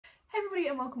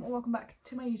everybody and welcome back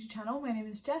to my YouTube channel. My name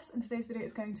is Jess and today's video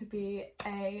is going to be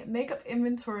a makeup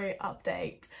inventory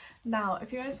update. Now,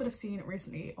 if you guys would have seen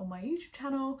recently on my YouTube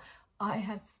channel, I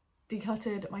have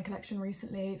decluttered my collection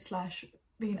recently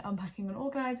 / been unpacking and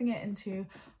organising it into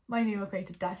my new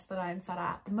upgraded desk that I am sat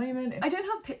at the moment. I don't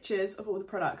have pictures of all the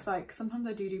products, like sometimes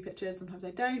I do pictures, sometimes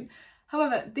I don't.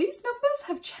 However, these numbers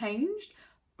have changed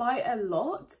by a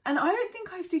lot and I don't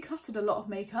think I've decluttered a lot of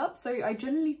makeup, so I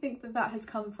generally think that has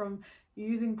come from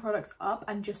using products up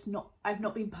and I've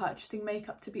not been purchasing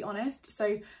makeup, to be honest.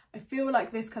 So I feel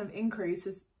like this kind of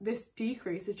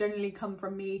decrease has generally come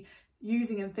from me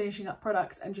using and finishing up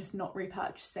products and just not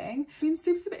repurchasing. It's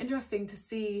been super interesting to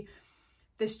see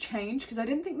this change because I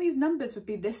didn't think these numbers would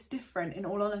be this different, in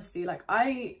all honesty. Like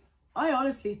I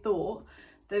honestly thought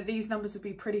that these numbers would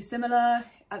be pretty similar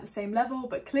at the same level,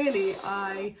 but clearly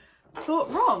I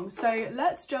thought wrong. So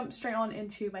let's jump straight on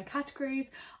into my categories.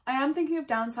 I am thinking of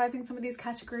downsizing some of these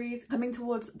categories coming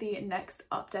towards the next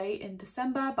update in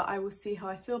December, but I will see how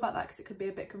I feel about that because it could be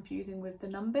a bit confusing with the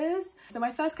numbers. So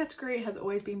my first category has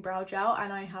always been brow gel,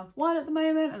 and I have one at the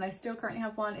moment and I still currently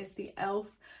have one. It's the e.l.f.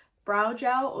 brow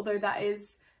gel, although that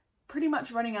is pretty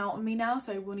much running out on me now,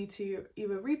 so I will need to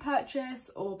either repurchase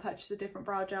or purchase a different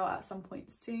brow gel at some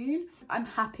point soon. I'm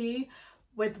happy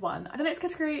with one. The next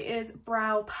category is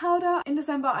brow powder. In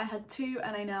December I had two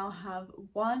and I now have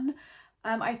one.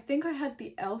 I think I had the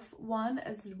e.l.f. one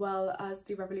as well as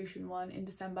the Revolution one in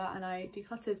December and I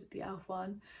decluttered the e.l.f.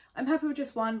 one. I'm happy with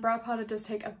just one. Brow powder does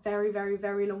take a very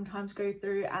long time to go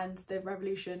through and the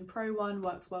Revolution Pro one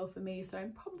works well for me, so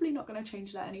I'm probably not going to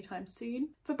change that anytime soon.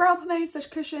 For brow pomades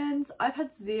 / cushions, I've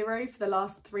had zero for the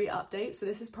last 3 updates, so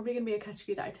this is probably going to be a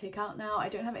category that I take out now. I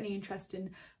don't have any interest in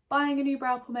buying a new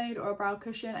brow pomade or a brow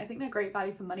cushion. I think they're great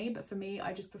value for money, but for me,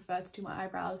 I just prefer to do my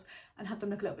eyebrows and have them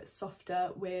look a little bit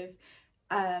softer with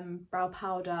brow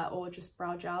powder or just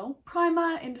brow gel.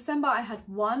 Primer, in December I had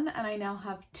one and I now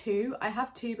have two. I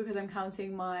have two because I'm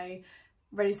counting my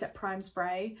Ready Set Prime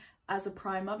spray as a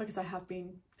primer because I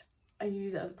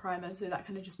use it as a primer, so that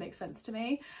kind of just makes sense to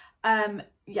me.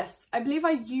 Yes, I believe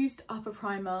I used up a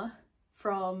primer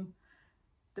from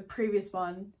the previous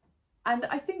one, and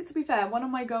I think, to be fair, one of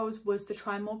my goals was to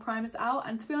try more primers out,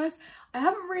 and to be honest, I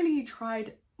haven't really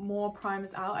tried more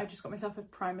primers out. I just got myself a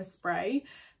primer spray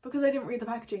because I didn't read the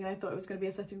packaging and I thought it was going to be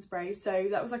a setting spray, so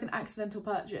that was like an accidental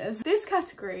purchase. This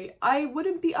category, I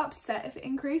wouldn't be upset if it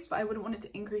increased, but I wouldn't want it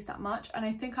to increase that much, and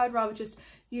I think I'd rather just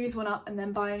use one up and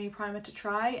then buy a new primer to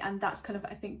try, and that's kind of,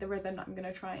 I think, the rhythm that I'm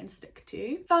going to try and stick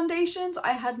to. Foundations,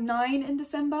 I had 9 in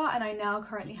December and I now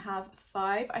currently have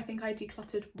 5. I think I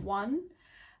decluttered one,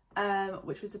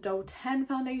 which was the Doll 10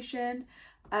 foundation.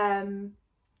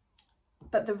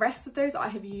 But the rest of those I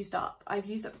have used up. I've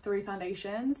used up 3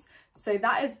 foundations, so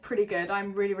that is pretty good.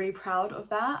 I'm really proud of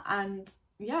that, and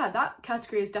yeah, that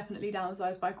category is definitely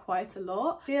downsized by quite a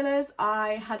lot. Concealers,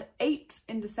 I had 8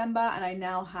 in December and I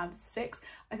now have 6.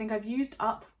 I think I've used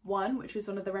up one, which was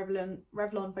one of the Revlon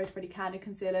Photo Ready Candid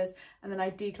concealers, and then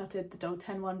I decluttered the Doll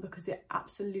 10 one because it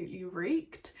absolutely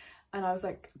reeked. And I was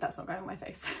like, that's not going on my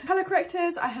face. Colour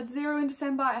correctors, I had 0 in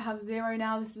December, I have 0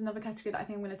 now. This is another category that I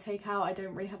think I'm going to take out. I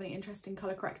don't really have any interest in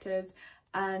colour correctors,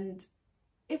 and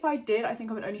if I did, I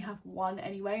think I would only have 1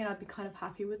 anyway, and I'd be kind of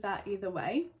happy with that either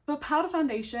way. For powder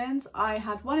foundations, I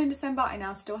had 1 in December, I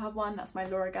now still have 1. That's my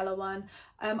Laura Geller one.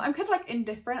 I'm kind of like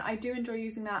indifferent. I do enjoy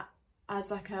using that as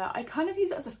like I kind of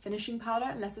use it as a finishing powder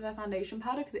and less of a foundation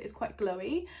powder because it is quite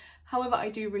glowy. However, I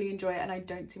do really enjoy it and I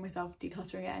don't see myself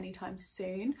decluttering it anytime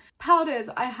soon. Powders,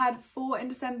 I had 4 in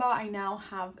December, I now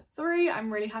have 3.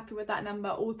 I'm really happy with that number.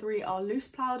 All 3 are loose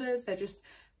powders. They're just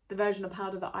the version of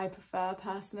powder that I prefer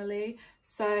personally.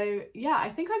 So yeah, I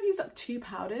think I've used up 2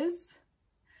 powders.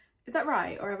 Is that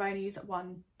right? Or have I only used up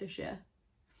 1 this year?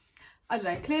 I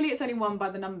don't know. Clearly it's only 1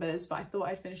 by the numbers, but I thought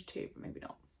I'd finished 2, but maybe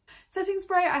not. Setting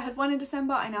spray, I had 1 in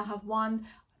December, I now have 1.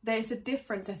 There's a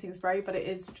different setting spray, but it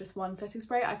is just 1 setting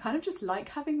spray. I kind of just like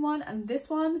having 1, and this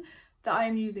one that I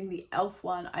am using, the e.l.f.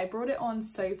 one, I brought it on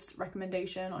Soph's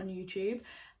recommendation on YouTube,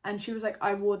 and she was like,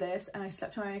 I wore this and I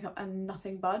slept on my makeup and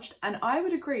nothing budged, and I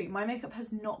would agree, my makeup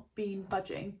has not been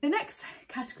budging. The next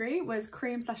category was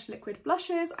cream / liquid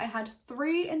blushes. I had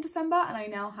 3 in December and I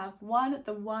now have 1.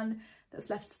 The one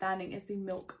that's left standing is the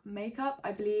Milk Makeup.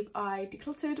 I believe I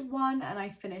decluttered 1 and I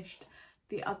finished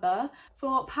the other.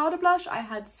 For powder blush, I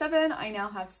had 7, I now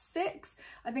have 6.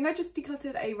 I think I just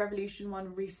decluttered a Revolution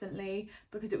one recently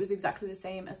because it was exactly the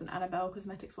same as an Annabelle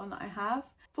Cosmetics one that I have.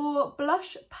 For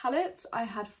blush palettes, I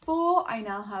had 4, I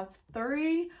now have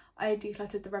 3. I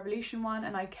decluttered the Revolution one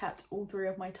and I kept all 3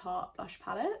 of my Tarte blush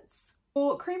palettes.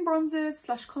 For cream bronzers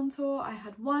slash contour, I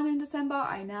had one in December.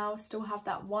 I now still have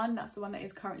that one. That's the one that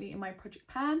is currently in my project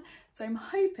pan. So I'm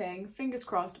hoping, fingers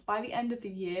crossed, by the end of the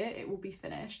year it will be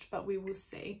finished, but we will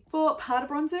see. For powder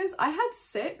bronzers, I had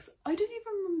 6. I don't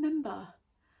even remember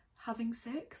having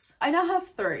 6. I now have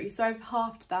 3, so I've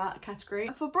halved that category.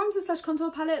 For bronzer slash contour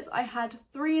palettes, I had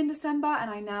 3 in December and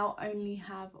I now only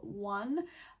have 1.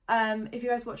 If you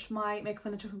guys watched my makeup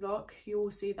on the chopping block, you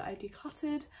will see that I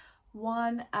decluttered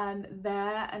one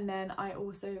there, and then I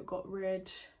also got rid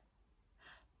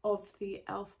of the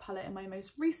e.l.f. palette in my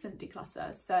most recent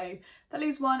declutter, so that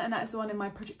leaves 1, and that is the one in my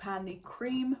project pan, the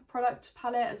cream product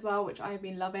palette as well, which I have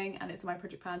been loving, and it's in my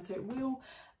project pan, so it will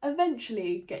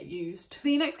eventually get used.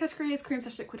 The next category is cream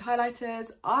slash liquid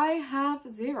highlighters. I have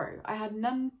 0. I had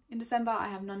none in December, I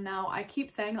have none now. I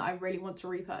keep saying that I really want to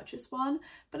repurchase one,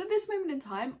 but at this moment in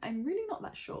time I'm really not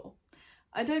that sure.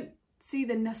 I don't see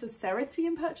the necessity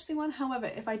in purchasing one. However,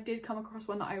 if I did come across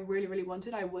one that I really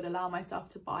wanted, I would allow myself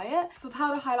to buy it. For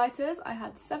powder highlighters, I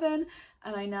had 7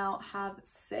 and I now have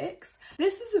 6.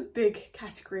 This is a big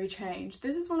category change.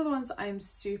 This is one of the ones I'm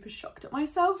super shocked at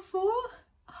myself for.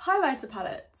 Highlighter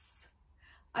palettes.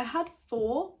 I had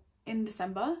 4 in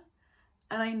December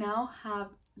and I now have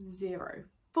 0.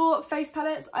 For face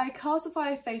palettes, I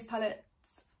classify face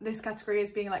palettes, this category,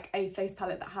 as being like a face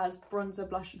palette that has bronzer,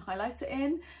 blush and highlighter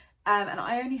in. And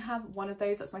I only have one of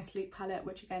those. That's my Sleek palette,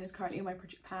 which again is currently in my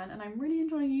project pan, and I'm really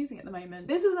enjoying using it at the moment.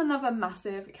 This is another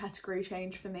massive category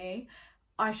change for me.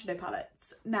 Eyeshadow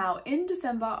palettes. Now in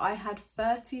December I had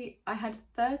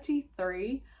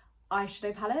 33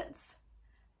 eyeshadow palettes,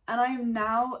 and I am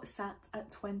now sat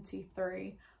at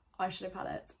 23 eyeshadow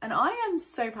palettes, and I am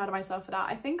so proud of myself for that.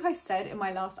 I think I said in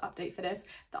my last update for this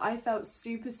that I felt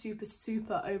super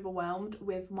overwhelmed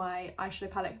with my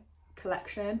eyeshadow palette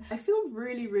collection. I feel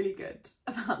really good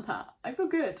about that. I feel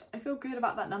good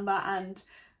about that number, and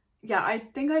yeah, I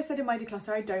think I said in my declutter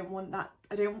I don't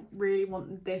really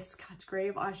want this category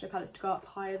of eyeshadow palettes to go up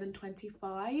higher than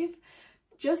 25,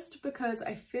 just because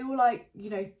I feel like, you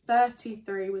know,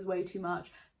 33 was way too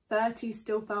much, 30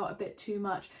 still felt a bit too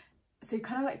much, so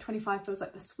kind of like 25 feels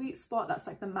like the sweet spot. That's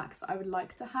like the max that I would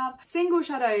like to have. Single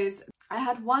shadows, I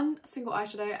had 1 single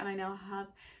eyeshadow and I now have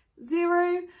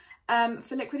 0.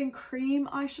 For liquid and cream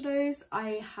eyeshadows,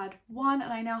 I had 1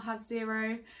 and I now have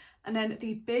 0. And then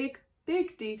the big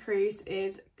decrease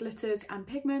is glitters and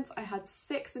pigments. I had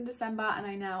 6 in December and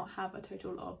I now have a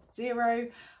total of 0.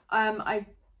 I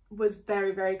was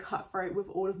very cutthroat with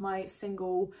all of my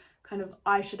single kind of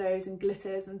eyeshadows and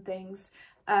glitters and things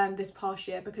this past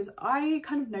year, because I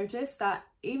kind of noticed that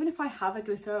even if I have a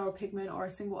glitter or a pigment or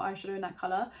a single eyeshadow in that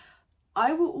colour,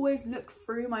 I will always look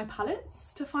through my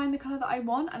palettes to find the colour that I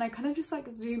want, and I kind of just like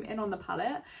zoom in on the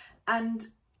palette, and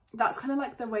that's kind of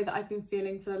like the way that I've been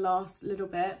feeling for the last little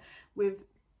bit with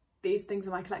these things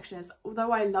in my collection. Is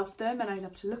although I love them and I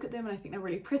love to look at them and I think they're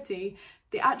really pretty,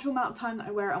 the actual amount of time that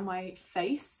I wear it on my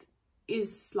face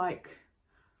is like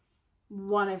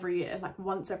once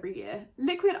every year.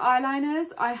 Liquid eyeliners,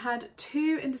 I had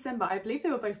 2 in December. I believe they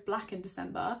were both black in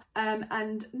December,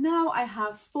 and now I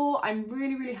have 4. I'm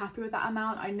really happy with that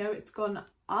amount. I know it's gone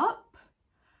up,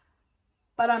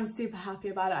 but I'm super happy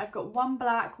about it. I've got 1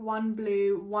 black, 1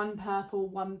 blue, 1 purple,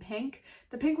 1 pink.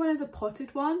 The pink one is a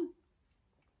potted one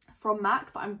from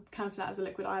MAC, but I'm counting that as a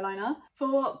liquid eyeliner.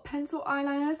 For pencil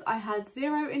eyeliners, I had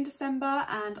 0 in December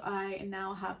and I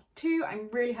now have 2. I'm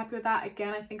really happy with that.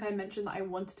 Again, I think I mentioned that I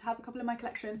wanted to have a couple in my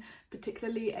collection,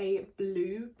 particularly a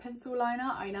blue pencil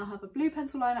liner. I now have a blue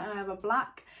pencil liner and I have a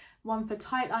black, one for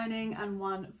tight lining and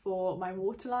one for my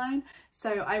waterline.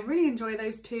 So I really enjoy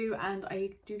those 2 and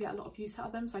I do get a lot of use out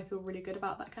of them, so I feel really good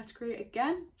about that category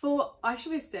again. For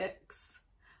eyeshadow sticks,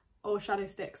 or shadow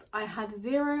sticks, I had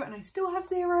 0 and I still have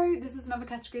 0. This is another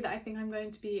category that I think I'm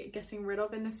going to be getting rid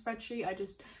of in this spreadsheet. I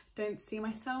just don't see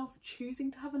myself choosing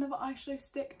to have another eyeshadow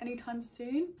stick anytime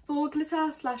soon. For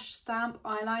glitter slash stamp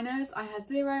eyeliners, I had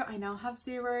 0, I now have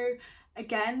 0.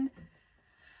 Again,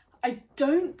 I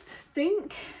don't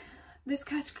think this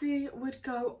category would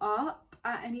go up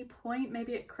at any point.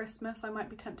 Maybe at Christmas I might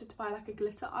be tempted to buy like a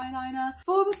glitter eyeliner.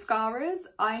 For mascaras,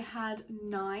 I had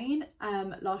 9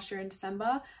 last year in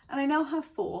December and I now have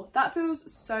 4. That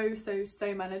feels so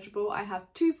manageable. I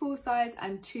have 2 full size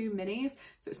and 2 minis,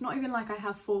 so it's not even like I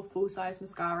have 4 full size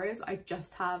mascaras. I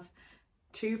just have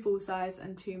 2 full size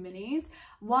and 2 minis.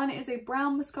 One is a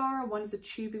brown mascara, one is a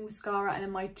tubing mascara, and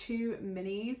then my 2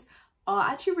 minis are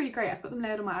actually really great. I've got them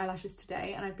layered on my eyelashes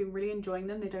today and I've been really enjoying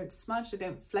them. They don't smudge, they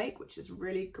don't flake, which is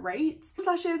really great.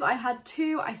 Lashes, I had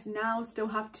 2, I now still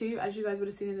have 2, as you guys would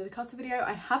have seen in the declutter video.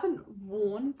 I haven't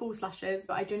worn false lashes,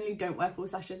 but I generally don't wear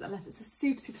false lashes unless it's a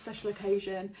super special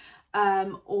occasion,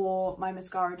 or my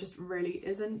mascara just really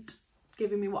isn't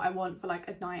giving me what I want for like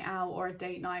a night out or a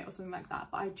date night or something like that.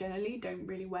 But I generally don't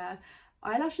really wear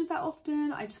eyelashes that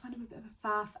often. I just find them a bit of a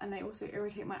faff and they also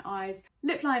irritate my eyes.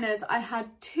 Lip liners, I had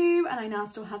 2 and I now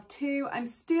still have 2. I'm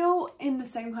still in the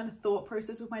same kind of thought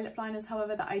process with my lip liners,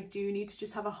 however, that I do need to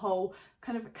just have a whole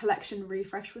kind of collection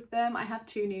refresh with them. I have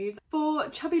 2 nudes. For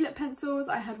chubby lip pencils,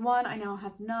 I had 1, I now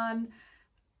have none.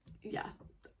 Yeah,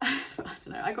 I don't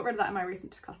know, I got rid of that in my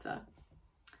recent declutter.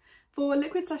 For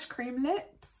liquid / cream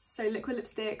lips, so liquid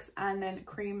lipsticks and then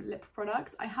cream lip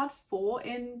products, I had 4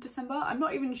 in December. I'm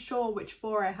not even sure which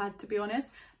 4 I had, to be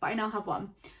honest, but I now have 1.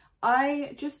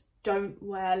 I just don't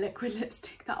wear liquid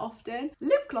lipstick that often.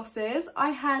 Lip glosses, I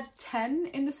had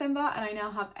 10 in December and I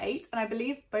now have 8, and I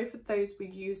believe both of those were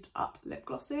used up lip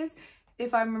glosses,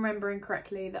 if I'm remembering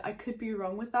correctly. That I could be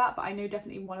wrong with that, but I know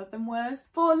definitely one of them was.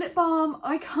 For lip balm,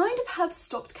 I kind of have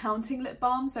stopped counting lip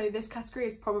balm, so this category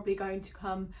is probably going to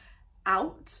come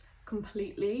out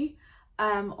completely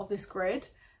of this grid.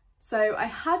 So I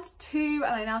had 2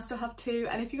 and I now still have 2,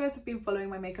 and if you guys have been following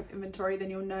my makeup inventory,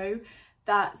 then you'll know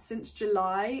that since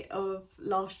July of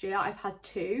last year I've had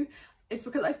 2. It's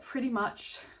because I've pretty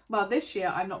much, well, this year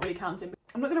I'm not really counting.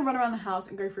 I'm not going to run around the house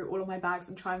and go through all of my bags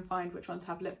and try and find which ones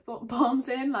have lip balms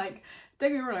in. Like,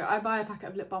 don't get me wrong, I buy a packet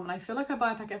of lip balm and I feel like I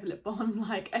buy a packet of lip balm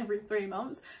like every 3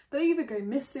 months. They either go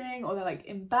missing or they're like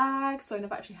in bags, so I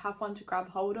never actually have one to grab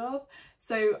hold of.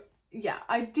 So yeah,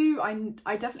 I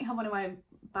definitely have one in my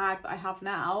bag that I have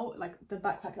now, like the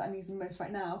backpack that I'm using most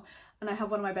right now, and I have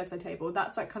one on my bedside table.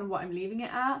 That's like kind of what I'm leaving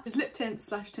it at. There's lip tint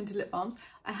 / tinted lip balms.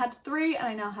 I had 3 and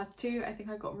I now have 2. I think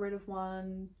I got rid of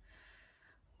one.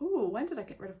 Oh, when did I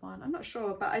get rid of one? I'm not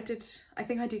sure, but I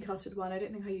think I decluttered one. I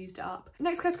don't think I used it up.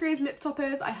 Next category is lip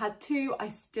toppers. I had 2, I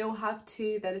still have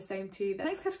 2, they're the same 2. The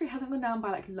next category hasn't gone down by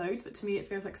like loads, but to me it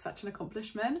feels like such an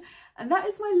accomplishment. And that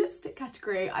is my lipstick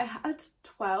category. I had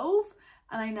 12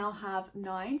 and I now have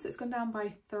 9, so it's gone down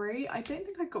by 3. I don't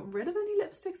think I got rid of any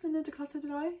lipsticks in the declutter,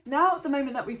 did I? Now, the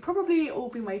moment that we've probably all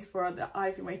been waiting for, that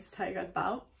I've been waiting to tell you guys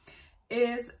about,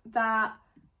 is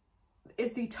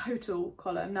the total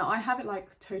column. Now I have it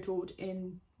like totaled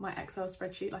in my Excel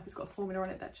spreadsheet, like it's got a formula on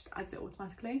it that just adds it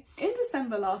automatically. In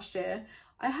December last year,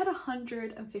 I had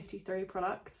 153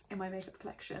 products in my makeup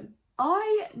collection.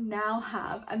 I now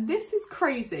have, and this is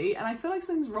crazy, and I feel like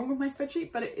something's wrong with my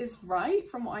spreadsheet, but it is right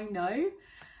from what I know,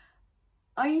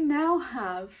 I now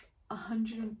have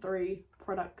 103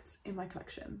 products in my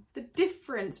collection. The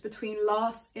difference between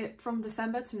from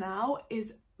December to now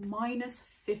is minus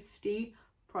 50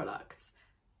 products.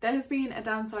 There has been a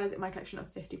downsize in my collection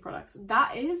of 50 products.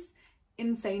 That is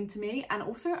insane to me, and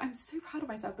also I'm so proud of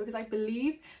myself because I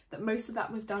believe that most of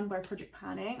that was done by project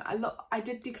planning. I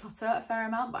did declutter a fair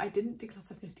amount, but I didn't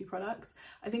declutter 50 products.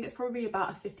 I think it's probably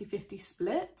about a 50-50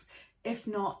 split, if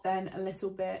not then a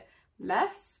little bit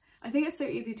less. I think it's so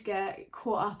easy to get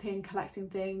caught up in collecting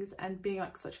things and being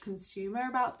like such a consumer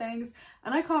about things,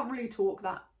 and I can't really talk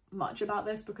that much about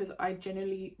this because I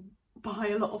generally buy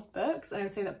a lot of books, and I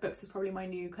would say that books is probably my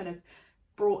new kind of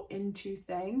brought into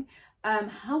thing.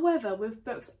 However, with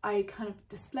books, I kind of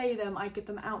display them, I give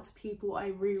them out to people, I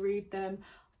reread them.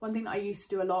 One thing that I used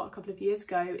to do a lot a couple of years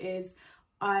ago is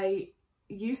I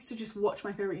used to just watch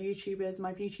my favourite YouTubers,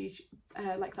 my beauty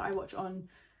like that I watch on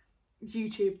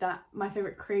YouTube, that my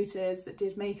favourite creators that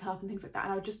did makeup and things like that,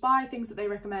 and I would just buy things that they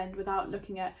recommend without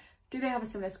looking at, do they have a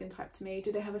similar skin type to me?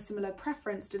 Do they have a similar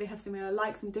preference? Do they have similar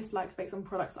likes and dislikes based on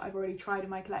products that I've already tried in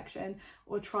my collection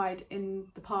or tried in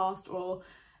the past, or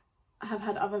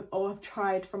have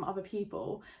tried from other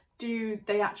people? Do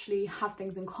they actually have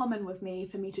things in common with me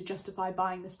for me to justify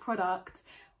buying this product,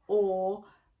 or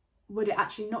would it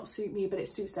actually not suit me but it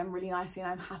suits them really nicely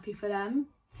and I'm happy for them?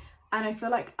 And I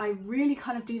feel like I really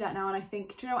kind of do that now, and I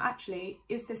think, do you know what, actually,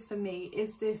 is this for me?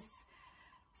 Is this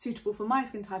suitable for my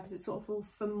skin type? Is it sort of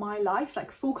for my life?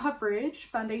 Like full coverage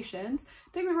foundations,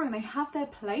 don't get me wrong, they have their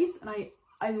place, and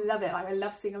I love it. Like, I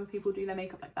love seeing other people do their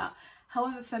makeup like that.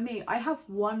 However, for me, I have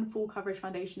one full coverage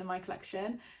foundation in my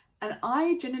collection and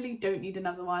I generally don't need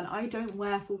another one. I don't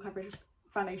wear full coverage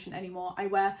foundation anymore. I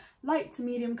wear light to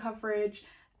medium coverage,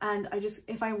 and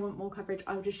if I want more coverage,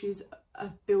 I'll just use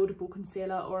a buildable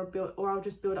concealer or I'll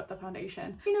just build up the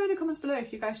foundation. Let me know in the comments below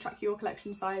if you guys track your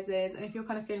collection sizes, and if you're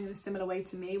kind of feeling a similar way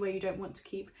to me, where you don't want to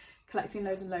keep collecting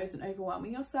loads and loads and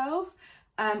overwhelming yourself.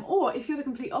 Or if you're the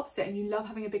complete opposite and you love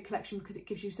having a big collection because it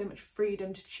gives you so much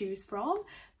freedom to choose from,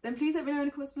 then please let me know in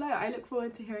the comments below. I look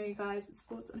forward to hearing you guys'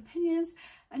 thoughts and opinions.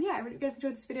 And yeah, I really hope you guys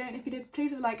enjoyed this video, and if you did,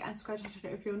 please leave a like and subscribe to the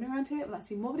channel if you're new around here. I'd like to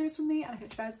see more videos from me, and I'll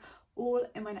catch you guys all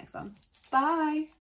in my next one. Bye!